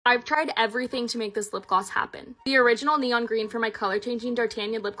I've tried everything to make this lip gloss happen. The original neon green for my color changing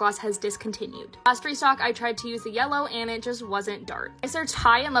D'Artagnan lip gloss has discontinued. Last restock, I tried to use the yellow and it just wasn't dark. I searched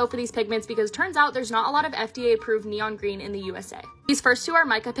high and low for these pigments because turns out there's not a lot of FDA approved neon green in the USA. These first two are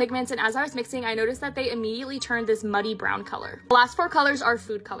mica pigments, and as I was mixing, I noticed that they immediately turned this muddy brown color. The last four colors are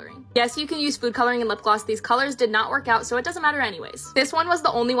food coloring. Yes, you can use food coloring in lip gloss. These colors did not work out, so it doesn't matter anyways. This one was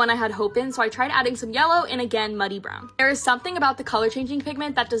the only one I had hope in, so I tried adding some yellow and again muddy brown. There is something about the color changing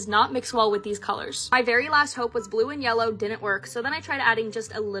pigment that does not mix well with these colors. My very last hope was blue and yellow, didn't work, so then I tried adding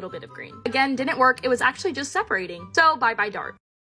just a little bit of green. Again, didn't work, it was actually just separating. So bye bye Dart.